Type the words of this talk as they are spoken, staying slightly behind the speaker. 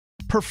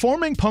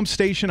Performing pump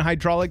station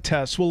hydraulic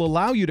tests will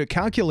allow you to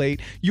calculate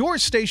your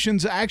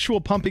station's actual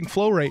pumping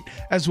flow rate,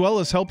 as well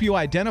as help you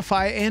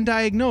identify and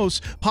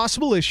diagnose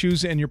possible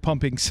issues in your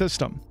pumping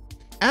system.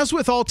 As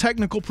with all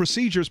technical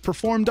procedures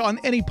performed on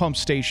any pump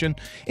station,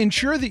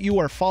 ensure that you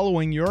are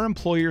following your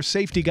employer's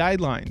safety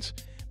guidelines.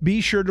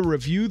 Be sure to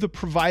review the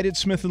provided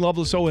Smith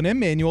Loveless O&M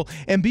manual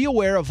and be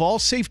aware of all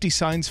safety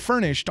signs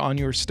furnished on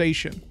your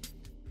station.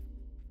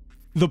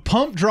 The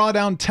pump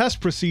drawdown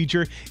test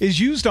procedure is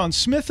used on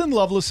Smith &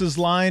 Loveless's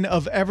line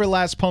of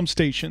Everlast pump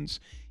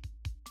stations.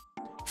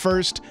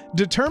 First,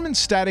 determine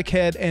static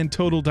head and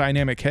total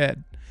dynamic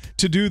head.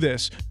 To do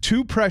this,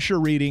 2 pressure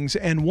readings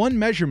and 1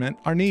 measurement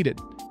are needed.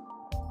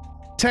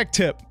 Tech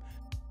tip: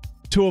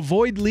 to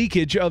avoid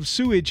leakage of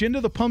sewage into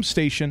the pump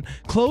station,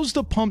 close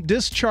the pump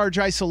discharge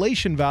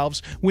isolation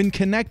valves when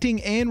connecting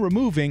and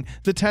removing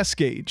the test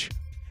gauge.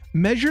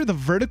 Measure the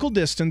vertical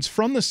distance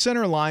from the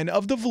center line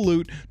of the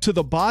volute to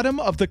the bottom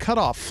of the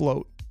cutoff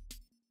float.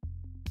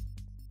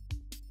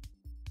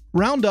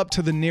 Round up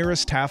to the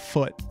nearest half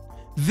foot.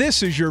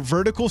 This is your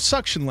vertical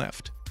suction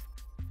lift.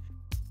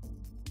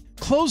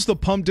 Close the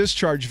pump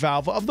discharge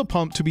valve of the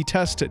pump to be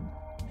tested.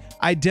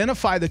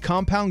 Identify the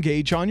compound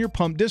gauge on your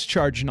pump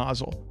discharge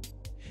nozzle.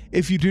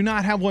 If you do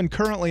not have one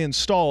currently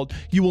installed,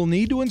 you will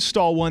need to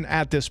install one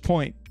at this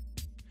point.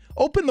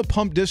 Open the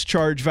pump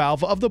discharge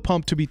valve of the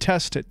pump to be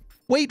tested.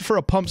 Wait for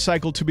a pump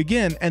cycle to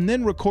begin and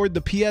then record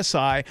the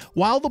PSI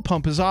while the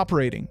pump is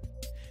operating.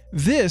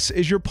 This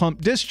is your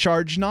pump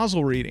discharge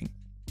nozzle reading.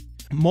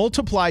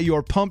 Multiply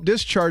your pump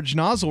discharge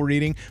nozzle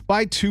reading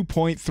by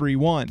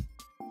 2.31.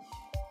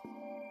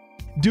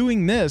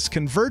 Doing this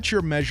converts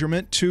your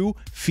measurement to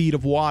feet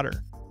of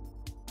water.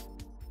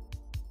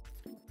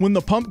 When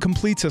the pump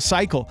completes a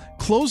cycle,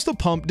 close the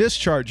pump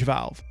discharge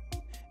valve.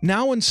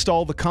 Now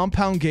install the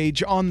compound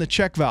gauge on the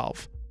check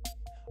valve.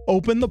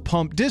 Open the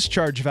pump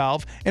discharge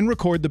valve and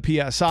record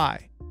the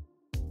PSI.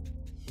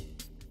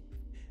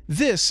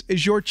 This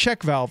is your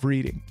check valve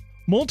reading.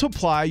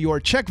 Multiply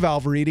your check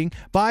valve reading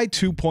by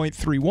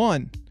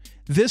 2.31.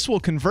 This will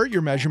convert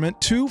your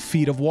measurement to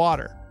feet of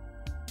water.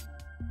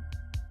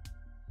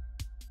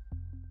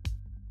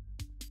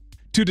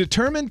 To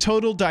determine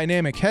total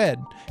dynamic head,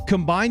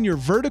 combine your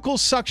vertical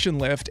suction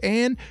lift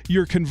and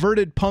your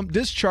converted pump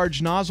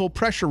discharge nozzle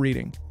pressure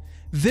reading.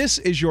 This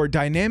is your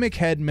dynamic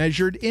head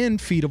measured in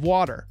feet of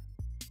water.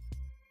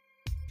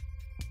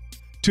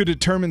 To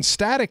determine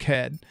static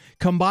head,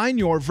 combine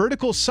your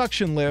vertical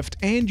suction lift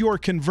and your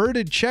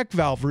converted check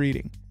valve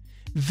reading.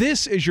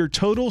 This is your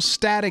total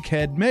static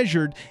head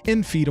measured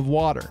in feet of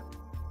water.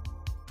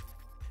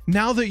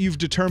 Now that you've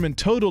determined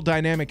total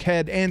dynamic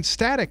head and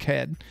static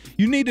head,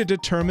 you need to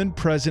determine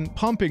present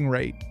pumping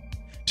rate.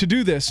 To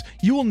do this,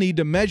 you will need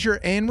to measure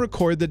and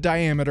record the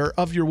diameter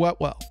of your wet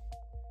well.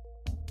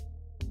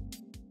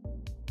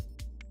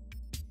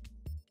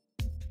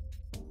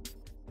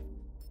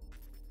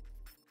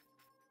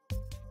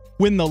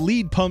 When the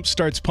lead pump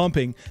starts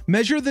pumping,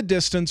 measure the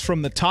distance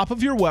from the top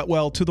of your wet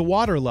well to the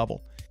water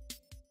level.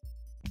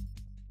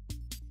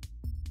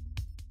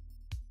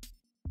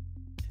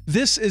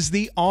 This is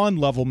the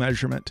on-level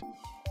measurement.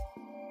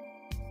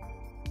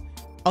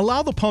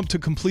 Allow the pump to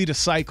complete a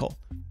cycle.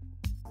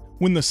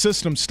 When the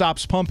system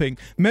stops pumping,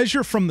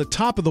 measure from the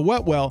top of the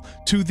wet well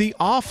to the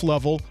off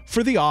level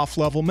for the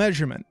off-level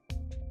measurement.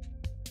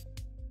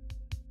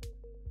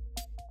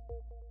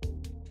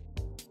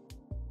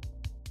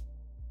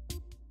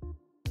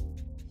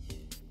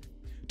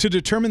 To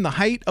determine the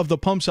height of the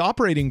pump's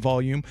operating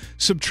volume,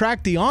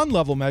 subtract the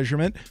on-level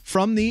measurement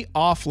from the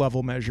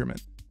off-level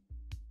measurement.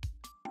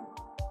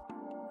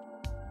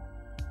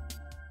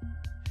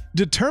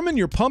 Determine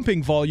your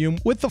pumping volume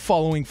with the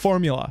following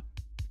formula: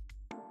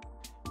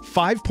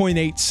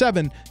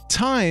 5.87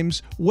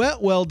 times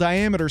wet well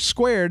diameter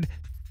squared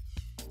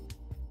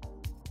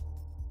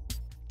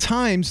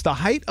times the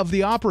height of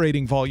the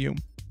operating volume.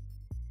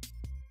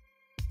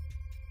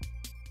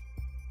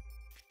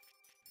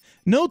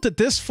 Note that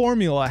this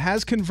formula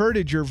has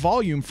converted your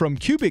volume from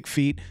cubic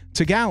feet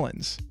to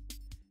gallons.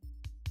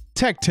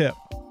 Tech tip: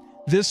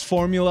 this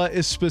formula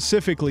is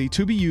specifically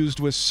to be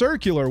used with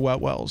circular wet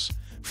wells.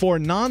 For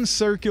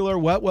non-circular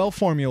wet well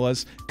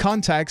formulas,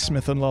 contact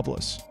Smith &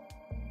 Loveless.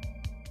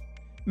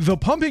 The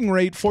pumping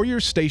rate for your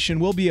station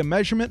will be a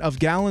measurement of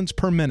gallons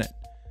per minute.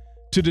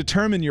 To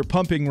determine your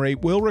pumping rate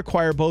will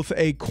require both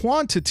a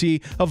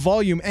quantity of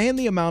volume and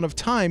the amount of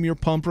time your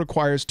pump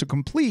requires to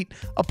complete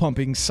a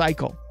pumping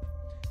cycle.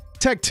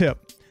 Tech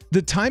tip: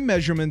 the time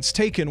measurements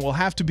taken will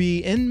have to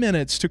be in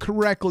minutes to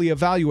correctly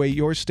evaluate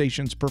your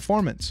station's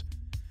performance.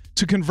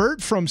 To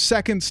convert from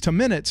seconds to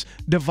minutes,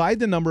 divide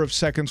the number of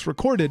seconds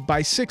recorded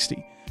by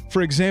 60.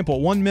 For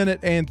example, 1 minute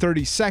and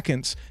 30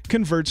 seconds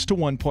converts to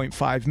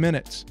 1.5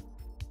 minutes.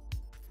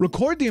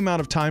 Record the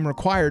amount of time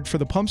required for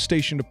the pump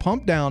station to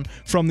pump down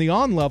from the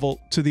on level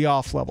to the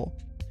off level.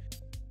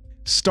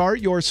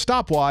 Start your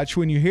stopwatch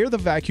when you hear the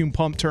vacuum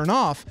pump turn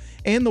off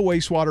and the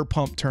wastewater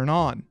pump turn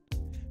on.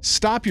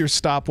 Stop your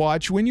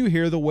stopwatch when you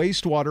hear the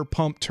wastewater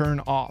pump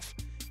turn off.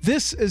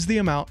 This is the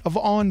amount of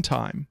on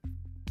time.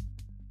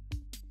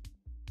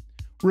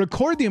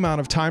 Record the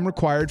amount of time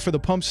required for the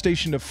pump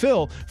station to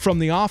fill from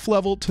the off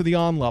level to the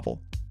on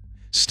level.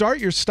 Start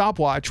your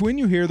stopwatch when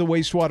you hear the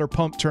wastewater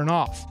pump turn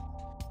off.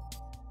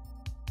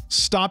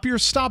 Stop your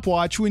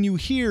stopwatch when you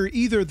hear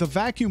either the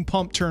vacuum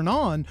pump turn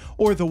on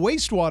or the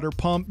wastewater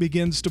pump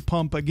begins to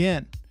pump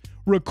again.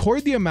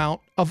 Record the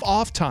amount of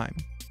off time.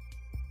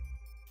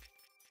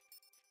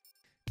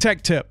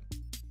 Tech tip.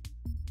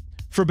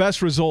 For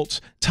best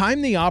results,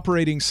 time the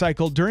operating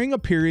cycle during a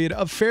period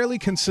of fairly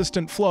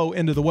consistent flow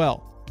into the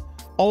well.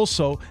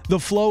 Also, the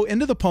flow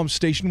into the pump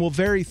station will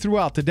vary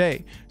throughout the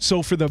day,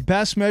 so for the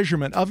best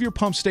measurement of your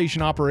pump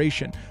station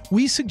operation,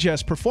 we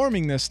suggest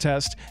performing this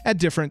test at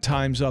different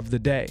times of the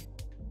day.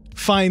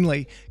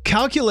 Finally,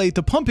 calculate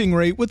the pumping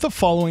rate with the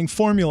following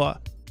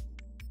formula.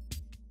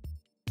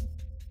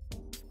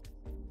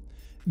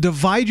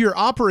 Divide your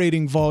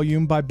operating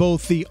volume by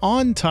both the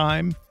on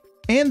time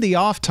and the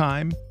off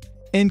time,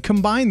 and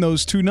combine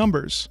those two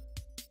numbers.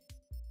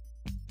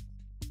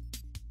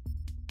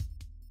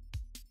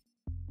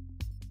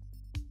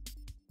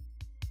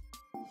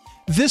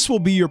 This will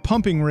be your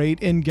pumping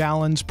rate in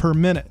gallons per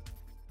minute.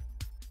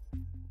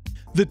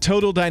 The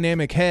total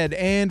dynamic head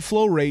and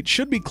flow rate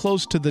should be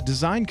close to the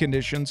design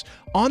conditions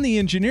on the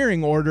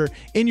engineering order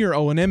in your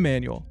O&M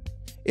manual.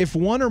 If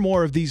one or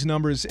more of these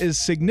numbers is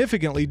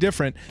significantly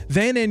different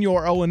than in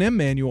your O&M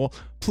manual,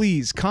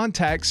 please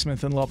contact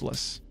Smith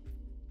Loveless.